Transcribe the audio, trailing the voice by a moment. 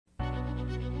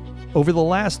Over the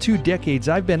last 2 decades,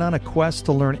 I've been on a quest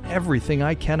to learn everything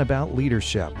I can about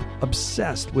leadership,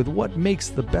 obsessed with what makes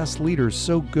the best leaders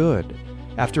so good.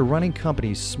 After running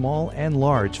companies small and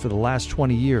large for the last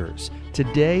 20 years,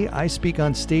 today I speak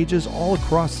on stages all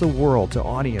across the world to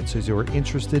audiences who are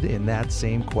interested in that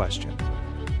same question.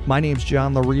 My name's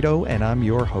John Laurito, and I'm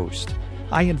your host.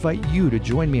 I invite you to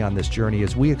join me on this journey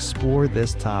as we explore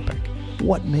this topic.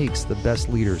 What makes the best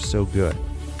leaders so good?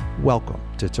 Welcome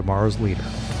to Tomorrow's Leader.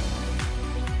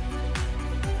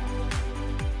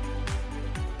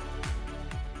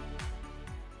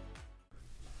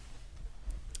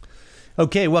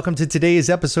 Okay, welcome to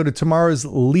today's episode of Tomorrow's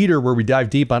Leader, where we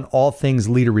dive deep on all things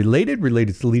leader related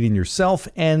to leading yourself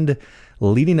and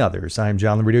leading others. I'm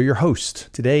John Laurito, your host,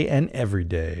 today and every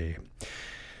day.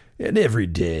 And every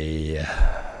day.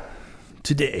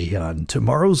 Today on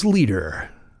Tomorrow's Leader.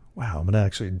 Wow, I'm going to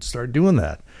actually start doing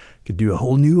that. Could do a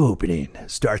whole new opening.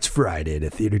 Starts Friday at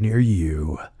a theater near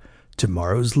you.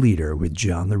 Tomorrow's Leader with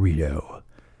John Laurito.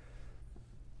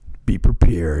 Be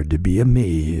prepared to be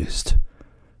amazed.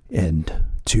 And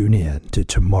tune in to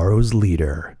Tomorrow's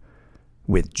Leader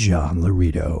with John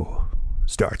Laurito.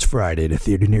 Starts Friday at a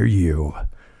theater near you.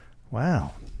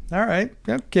 Wow. All right.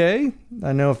 Okay.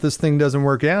 I know if this thing doesn't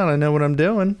work out, I know what I'm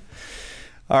doing.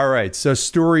 All right. So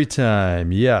story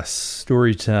time. Yes,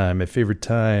 story time. My favorite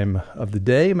time of the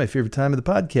day, my favorite time of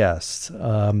the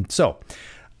podcast. So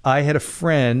I had a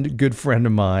friend, good friend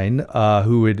of mine,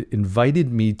 who had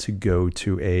invited me to go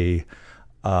to a...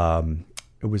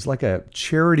 it was like a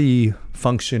charity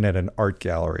function at an art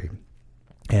gallery.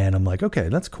 And I'm like, okay,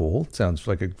 that's cool. Sounds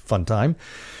like a fun time.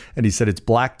 And he said, it's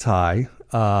black tie.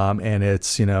 And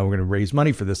it's, we're going to raise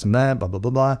money for this and that, blah, blah,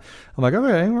 blah, blah. I'm like,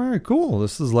 okay, all right, cool.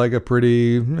 This is like a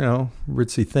pretty,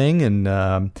 ritzy thing. And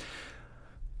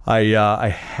I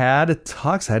had a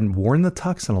tux. I hadn't worn the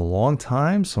tux in a long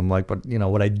time. So I'm like, but,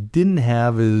 what I didn't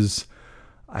have is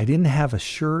I didn't have a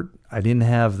shirt. I didn't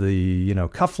have the,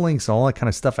 cufflinks, all that kind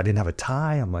of stuff. I didn't have a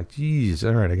tie. I'm like, geez,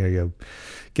 all right, I got to go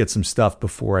get some stuff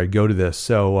before I go to this.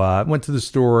 So I went to the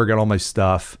store, got all my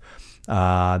stuff.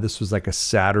 This was like a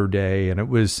Saturday, and it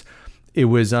was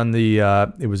in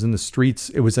the streets.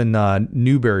 It was in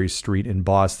Newbury Street in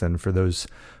Boston. For those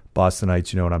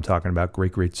Bostonites, you know what I'm talking about.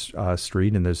 Great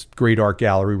street, and this great art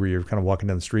gallery where you're kind of walking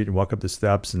down the street and walk up the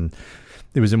steps, and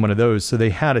it was in one of those. So they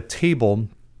had a table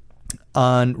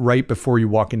on right before you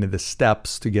walk into the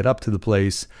steps to get up to the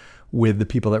place with the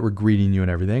people that were greeting you and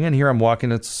everything. And here I'm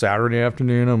walking, it's Saturday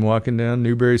afternoon, I'm walking down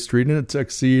Newbury Street in a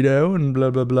tuxedo and blah,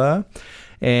 blah, blah.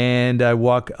 And I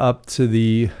walk up to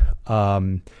the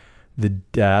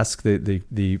desk,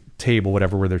 the table,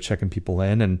 whatever, where they're checking people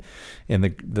in. And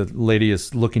the lady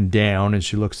is looking down, and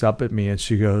she looks up at me and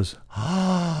she goes,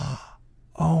 oh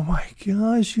my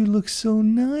gosh, you look so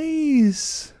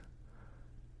nice.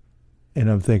 And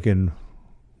I'm thinking,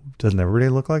 doesn't everybody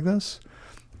look like this?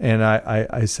 And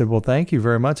I said, well, thank you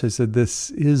very much. I said,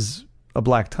 this is a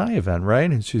black tie event, right?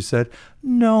 And she said,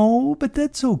 no, but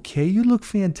that's okay. You look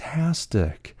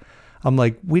fantastic. I'm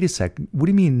like, wait a sec. What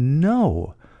do you mean,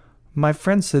 no? My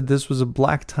friend said this was a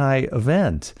black tie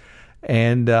event.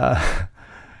 And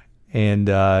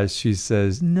she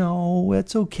says, no,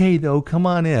 it's okay, though. Come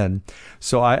on in.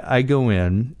 So I go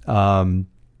in.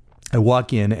 I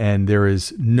walk in, and there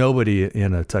is nobody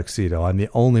in a tuxedo. I'm the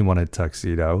only one in a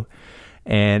tuxedo.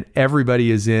 And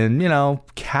everybody is in,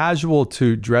 casual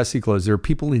to dressy clothes. There are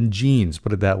people in jeans,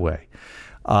 put it that way.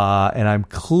 And I'm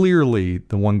clearly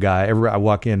the one guy. I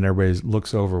walk in, and everybody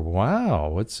looks over. Wow,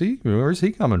 where's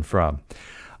he coming from?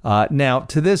 Now,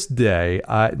 to this day,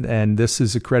 and this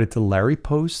is a credit to Larry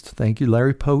Post. Thank you,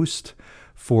 Larry Post,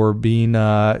 for being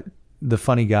the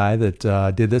funny guy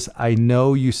that did this. I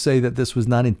know you say that this was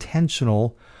not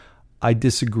intentional. I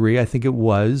disagree. I think it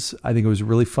was. I think it was a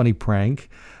really funny prank.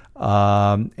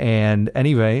 And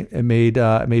anyway, it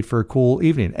made for a cool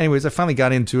evening. Anyways, I finally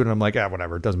got into it, and I'm like,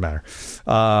 whatever, it doesn't matter.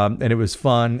 And it was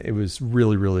fun. It was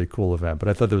really, really cool event, but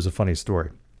I thought that was a funny story.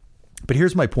 But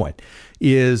here's my point,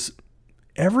 is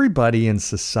everybody in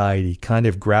society kind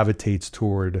of gravitates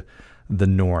toward the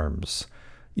norms.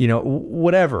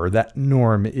 Whatever that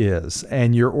norm is,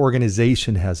 and your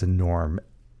organization has a norm.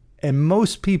 And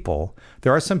most people,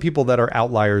 there are some people that are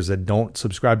outliers that don't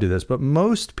subscribe to this, but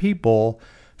most people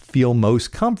feel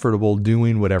most comfortable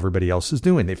doing what everybody else is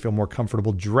doing. They feel more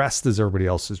comfortable dressed as everybody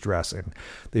else is dressing.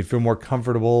 They feel more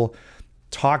comfortable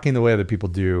talking the way other people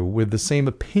do, with the same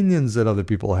opinions that other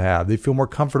people have. They feel more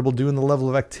comfortable doing the level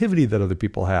of activity that other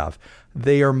people have.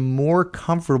 They are more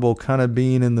comfortable kind of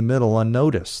being in the middle,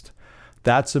 unnoticed.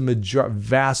 That's a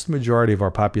vast majority of our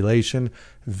population,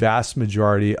 vast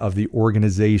majority of the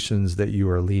organizations that you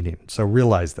are leading. So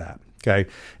realize that. Okay.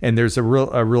 And there's a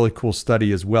really cool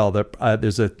study as well that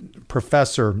there's a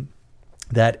professor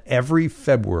that every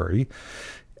February,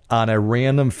 on a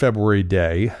random February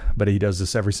day, but he does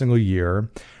this every single year,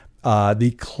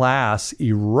 the class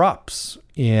erupts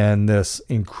in this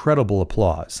incredible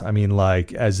applause. I mean,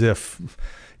 like as if,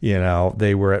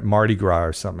 they were at Mardi Gras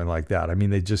or something like that. I mean,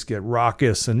 they just get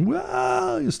raucous and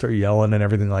you start yelling and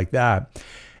everything like that.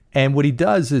 And what he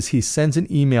does is he sends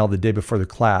an email the day before the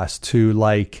class to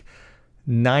like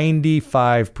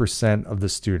 95% of the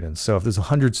students. So if there's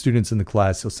 100 students in the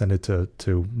class, he'll send it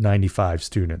to 95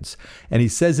 students. And he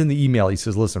says in the email, he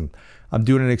says, listen, I'm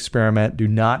doing an experiment. Do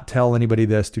not tell anybody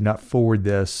this. Do not forward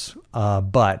this.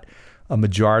 But a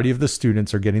majority of the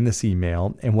students are getting this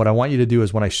email. And what I want you to do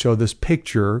is when I show this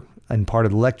picture and part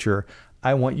of the lecture,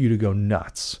 I want you to go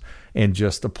nuts and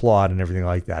just applaud and everything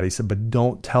like that. He said, but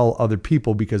don't tell other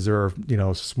people because there are,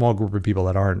 a small group of people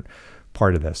that aren't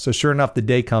part of this. So sure enough, the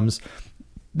day comes,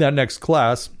 that next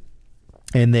class,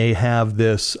 and they have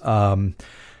this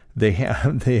they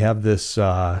have this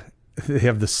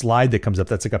slide that comes up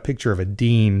that's like a picture of a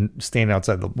dean standing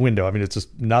outside the window. I mean, it's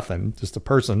just nothing, just a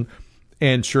person.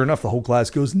 And sure enough, the whole class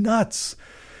goes nuts.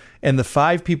 And the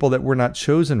 5 people that were not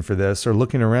chosen for this are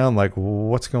looking around like,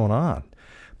 what's going on?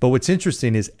 But what's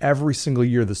interesting is every single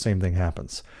year the same thing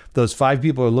happens. Those 5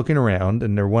 people are looking around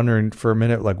and they're wondering for a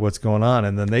minute, like, what's going on?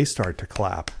 And then they start to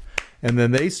clap. And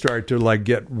then they start to like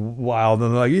get wild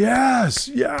and they're like, yes,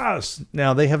 yes.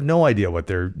 Now they have no idea what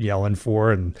they're yelling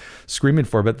for and screaming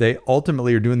for, but they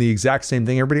ultimately are doing the exact same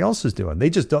thing everybody else is doing.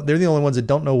 They just don't, they're the only ones that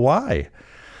don't know why.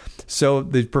 So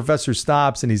the professor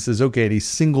stops and he says, okay, and he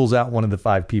singles out one of the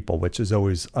 5 people, which is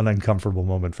always an uncomfortable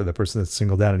moment for the person that's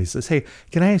singled out. And he says, hey,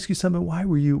 can I ask you something? Why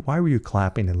were you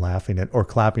clapping and laughing or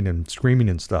clapping and screaming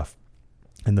and stuff?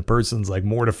 And the person's like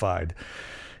mortified.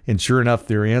 And sure enough,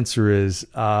 their answer is,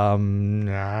 I don't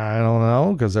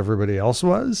know, because everybody else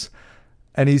was.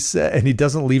 And he said, and he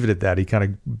doesn't leave it at that. He kind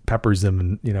of peppers them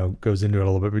and, goes into it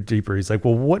a little bit deeper. He's like,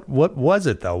 well, what was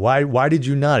it though? Why did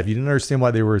you not? If you didn't understand why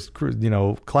they were,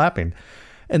 clapping.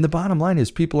 And the bottom line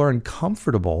is people are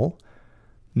uncomfortable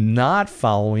not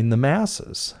following the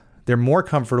masses. They're more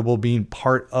comfortable being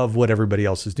part of what everybody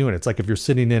else is doing. It's like if you're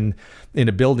sitting in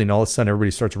a building, all of a sudden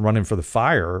everybody starts running for the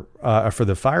fire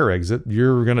exit,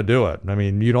 you're going to do it. I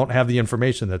mean, you don't have the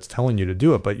information that's telling you to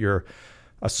do it, but you're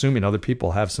assuming other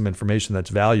people have some information that's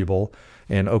valuable.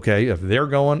 And okay, if they're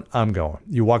going, I'm going.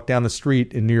 You walk down the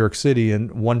street in New York City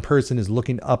and one person is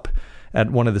looking up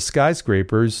at one of the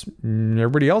skyscrapers,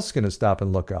 everybody else is going to stop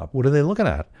and look up. What are they looking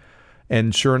at?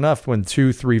 And sure enough, when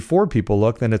 2, 3, 4 people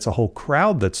look, then it's a whole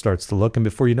crowd that starts to look. And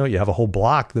before you know it, you have a whole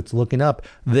block that's looking up.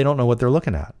 They don't know what they're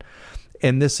looking at.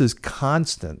 And this is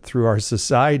constant through our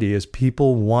society as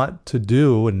people want to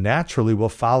do and naturally will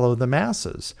follow the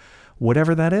masses,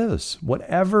 whatever that is.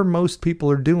 Whatever most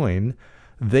people are doing,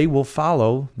 they will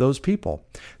follow those people.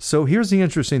 So here's the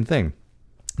interesting thing.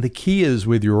 The key is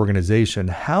with your organization,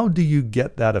 how do you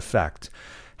get that effect?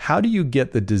 How do you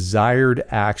get the desired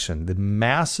action, the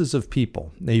masses of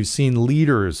people? Now, you've seen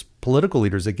leaders, political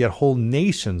leaders that get whole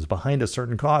nations behind a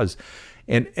certain cause.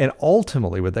 And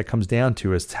ultimately what that comes down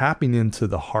to is tapping into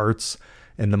the hearts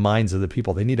and the minds of the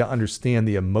people. They need to understand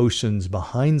the emotions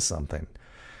behind something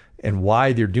and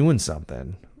why they're doing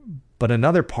something. But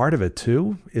another part of it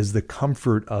too is the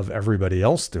comfort of everybody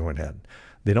else doing it.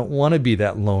 They don't want to be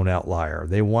that lone outlier.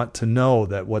 They want to know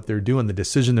that what they're doing, the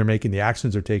decision they're making, the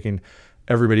actions they're taking,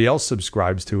 everybody else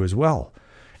subscribes to as well.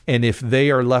 And if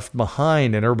they are left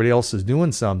behind and everybody else is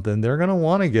doing something, they're going to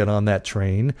want to get on that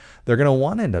train. They're going to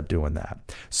want to end up doing that.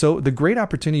 So the great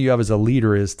opportunity you have as a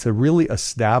leader is to really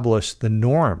establish the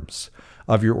norms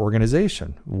of your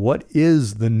organization. What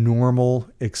is the normal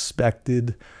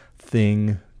expected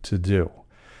thing to do?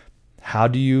 How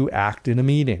do you act in a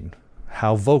meeting?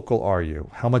 How vocal are you?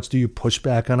 How much do you push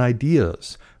back on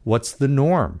ideas? What's the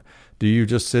norm? Do you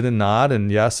just sit and nod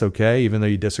and yes, okay, even though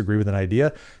you disagree with an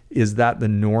idea? Is that the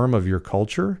norm of your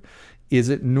culture? Is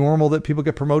it normal that people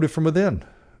get promoted from within?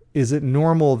 Is it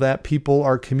normal that people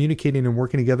are communicating and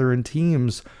working together in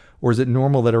teams? Or is it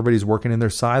normal that everybody's working in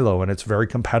their silo and it's very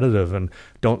competitive and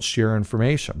don't share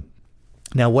information?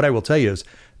 Now, what I will tell you is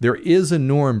there is a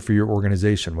norm for your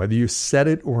organization, whether you set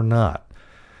it or not.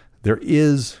 There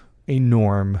is a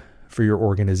norm for your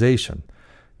organization.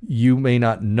 You may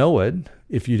not know it.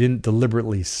 If you didn't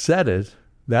deliberately set it,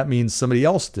 that means somebody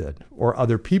else did or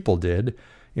other people did,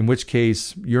 in which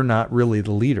case you're not really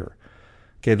the leader.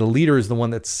 Okay, the leader is the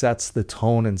one that sets the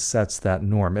tone and sets that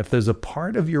norm. If there's a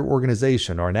part of your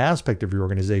organization or an aspect of your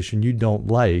organization you don't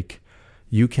like,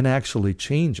 you can actually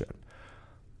change it.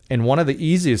 And one of the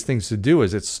easiest things to do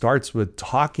is it starts with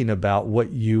talking about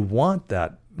what you want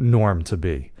that norm to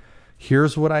be.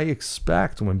 Here's what I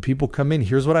expect when people come in.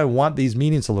 Here's what I want these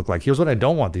meetings to look like. Here's what I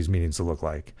don't want these meetings to look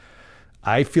like.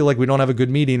 I feel like we don't have a good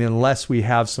meeting unless we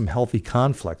have some healthy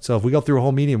conflict. So if we go through a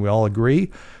whole meeting and we all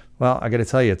agree, well, I got to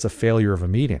tell you, it's a failure of a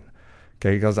meeting.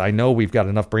 Okay, because I know we've got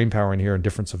enough brain power in here and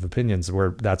difference of opinions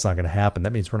where that's not going to happen.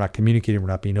 That means we're not communicating, we're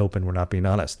not being open, we're not being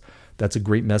honest. That's a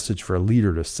great message for a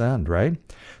leader to send, right?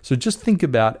 So just think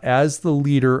about, as the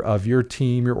leader of your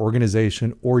team, your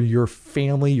organization, or your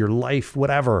family, your life,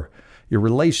 whatever, your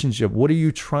relationship, what are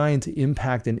you trying to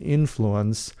impact and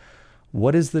influence?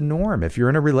 What is the norm? If you're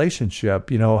in a relationship,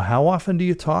 how often do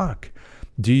you talk?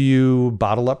 Do you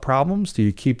bottle up problems? Do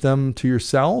you keep them to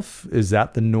yourself? Is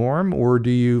that the norm? Or do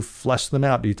you flesh them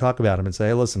out? Do you talk about them and say,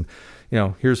 hey, listen,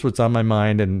 here's what's on my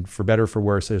mind, and for better or for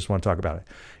worse, I just want to talk about it.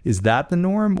 Is that the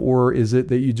norm? Or is it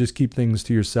that you just keep things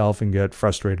to yourself and get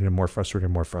frustrated and more frustrated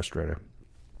and more frustrated?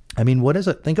 I mean, what is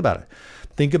it? Think about it.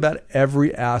 Think about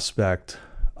every aspect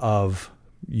of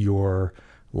your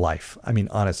life. I mean,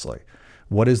 honestly.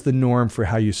 What is the norm for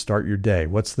how you start your day?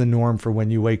 What's the norm for when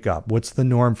you wake up? What's the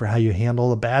norm for how you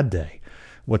handle a bad day?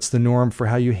 What's the norm for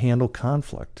how you handle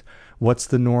conflict? What's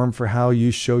the norm for how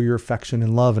you show your affection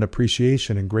and love and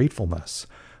appreciation and gratefulness?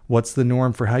 What's the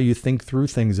norm for how you think through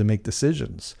things and make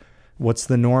decisions? What's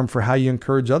the norm for how you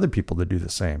encourage other people to do the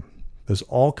same? There's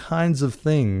all kinds of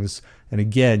things. And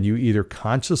again, you either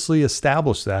consciously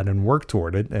establish that and work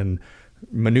toward it and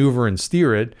maneuver and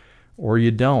steer it, or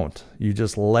you don't. You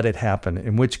just let it happen.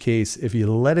 In which case, if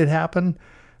you let it happen,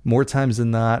 more times than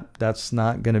not, that's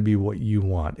not going to be what you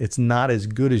want. It's not as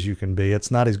good as you can be. It's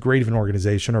not as great of an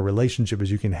organization or relationship as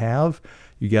you can have.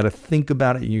 You got to think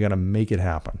about it and you got to make it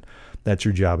happen. That's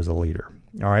your job as a leader.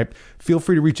 All right. Feel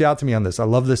free to reach out to me on this. I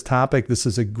love this topic. This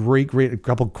is a great a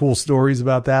couple of cool stories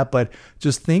about that, but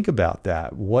just think about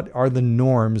that. What are the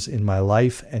norms in my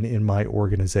life and in my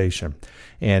organization?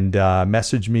 And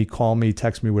message me, call me,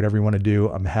 text me, whatever you want to do.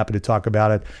 I'm happy to talk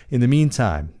about it. In the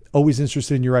meantime, always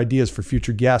interested in your ideas for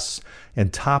future guests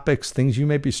and topics, things you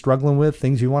may be struggling with,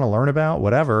 things you want to learn about,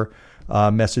 whatever.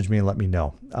 Message me and let me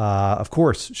know. Of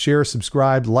course, share,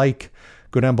 subscribe, like.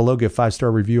 Go down below, give 5-star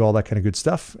review, all that kind of good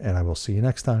stuff, and I will see you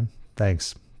next time.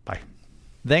 Thanks. Bye.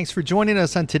 Thanks for joining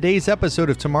us on today's episode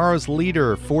of Tomorrow's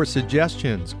Leader. For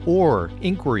suggestions or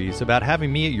inquiries about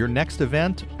having me at your next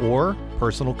event or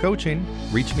personal coaching,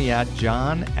 reach me at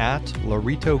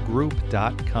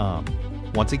john@lauritogroup.com.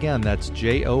 Once again, that's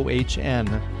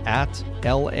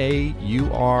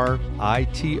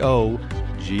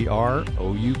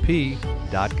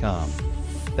JOHN@LAURITOGROUP.com.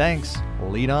 Thanks.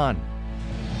 Lead on.